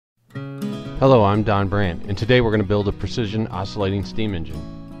Hello, I'm Don Brandt, and today we're going to build a precision oscillating steam engine.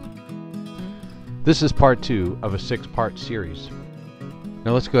 This is part 2 of a 6-part series.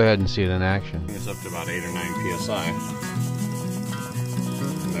 Now let's go ahead and see it in action. It's up to about 8 or 9 psi. And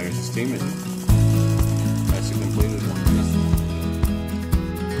there's the steam engine. That's a completed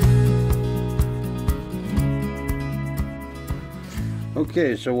one.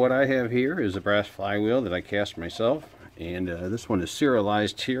 Okay, so what I have here is a brass flywheel that I cast myself. And this one is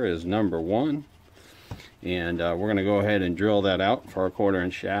serialized here as number 1. And we're going to go ahead and drill that out for a 1/4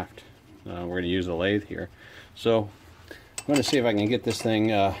 inch shaft. We're going to use a lathe here. So I'm going to see if I can get this thing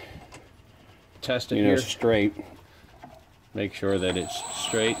tested here straight. Make sure that it's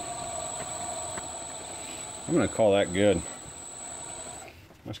straight. I'm going to call that good.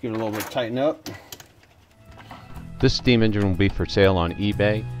 Let's give it a little bit tighten up. This steam engine will be for sale on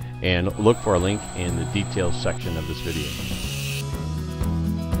eBay, and look for a link in the details section of this video.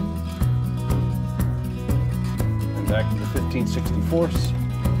 And back to the 15/64.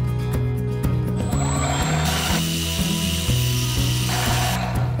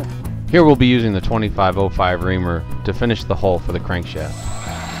 Here we'll be using the 2505 reamer to finish the hole for the crankshaft.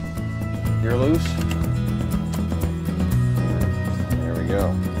 Gear loose. There we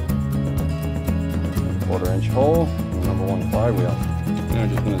go. 1/4 inch hole, number 1 flywheel. Now I'm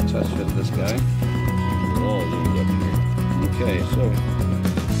just going to test fit this guy. Okay, so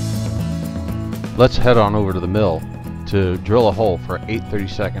let's head on over to the mill to drill a hole for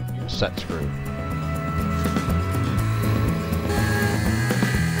 8/32 set screw.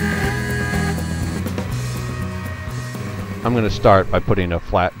 I'm going to start by putting a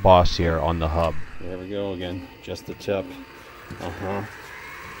flat boss here on the hub. There we go again, just the tip.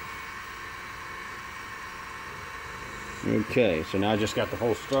 Okay, so now I just got the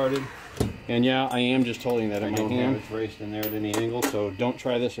hole started. And yeah, I am just holding that in my hand. It's raised in there at any angle, so don't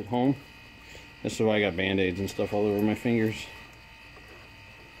try this at home. This is why I got band-aids and stuff all over my fingers.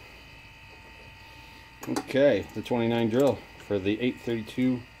 Okay, the 29 drill for the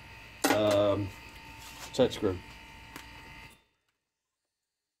 8/32 set screw.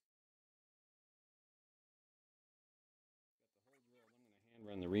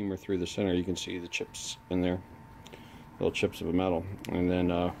 Run the reamer through the center. You can see the chips in there, little chips of a metal, and then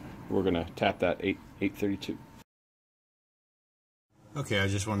we're gonna tap that 8/32. Okay, I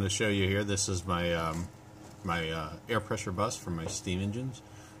just wanted to show you here. This is my air pressure bus for my steam engines.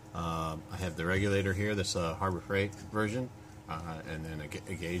 I have the regulator here. That's a Harbor Freight version, and then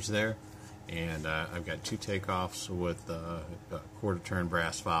a gauge there. And I've got 2 takeoffs with 1/4 turn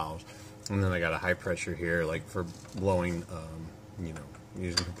brass valves, and then I got a high pressure here, like for blowing,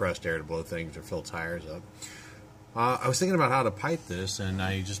 using compressed air to blow things or fill tires up. I was thinking about how to pipe this, and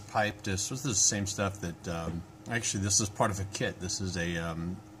I just piped this. This is the same stuff that, actually this is part of a kit. This is a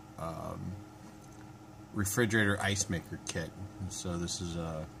refrigerator ice maker kit. So this is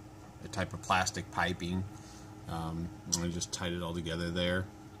a type of plastic piping. I just tied it all together there,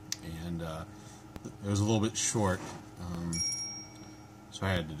 and it was a little bit short, so I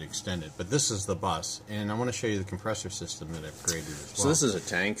had to extend it. But this is the bus, and I want to show you the compressor system that I've created as well. So this is a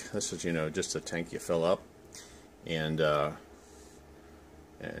tank. This is, just a tank you fill up, and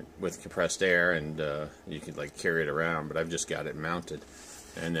with compressed air, and you can like carry it around. But I've just got it mounted,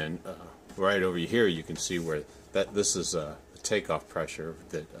 and then right over here you can see where this is the takeoff pressure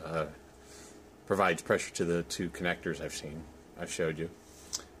that provides pressure to the 2 connectors I've showed you,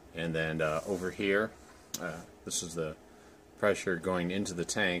 and then over here this is the pressure going into the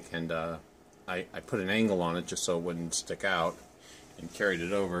tank, and I put an angle on it just so it wouldn't stick out, and carried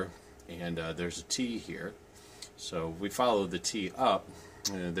it over, and there's a T here. So we follow the T up,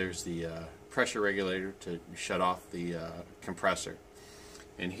 and there's the pressure regulator to shut off the compressor.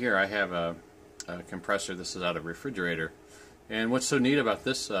 And here I have a compressor. This is out of a refrigerator. And what's so neat about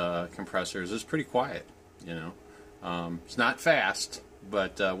this compressor is it's pretty quiet. It's not fast,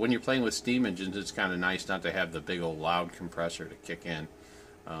 but when you're playing with steam engines, it's kind of nice not to have the big old loud compressor to kick in.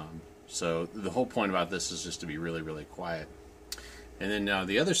 So the whole point about this is just to be really, really quiet. And then now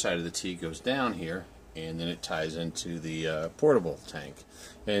the other side of the T goes down here, and then it ties into the portable tank.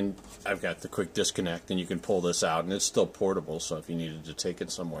 And I've got the quick disconnect, and you can pull this out, and it's still portable, so if you needed to take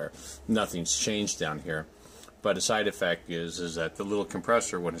it somewhere, nothing's changed down here. But a side effect is that the little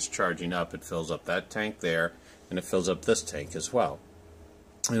compressor, when it's charging up, it fills up that tank there, and it fills up this tank as well.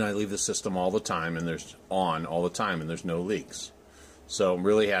 And I leave the system all the time, and there's on all the time, and there's no leaks. So I'm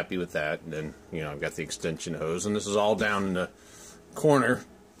really happy with that. And then, I've got the extension hose, and this is all down in the corner,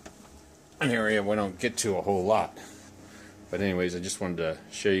 an area we don't get to a whole lot. But anyways, I just wanted to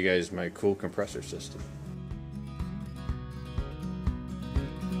show you guys my cool compressor system.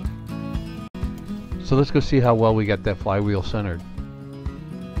 So let's go see how well we got that flywheel centered.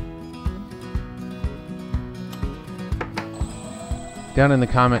 Down in the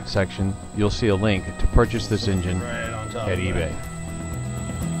comment section, you'll see a link to purchase this engine at eBay.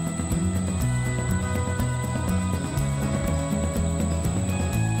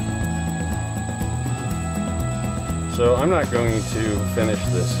 So I'm not going to finish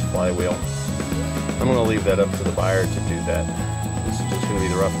this flywheel. I'm going to leave that up to the buyer to do that. This is just going to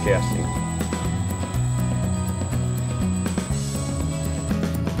be the rough casting.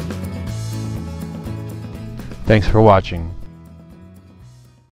 Thanks for watching.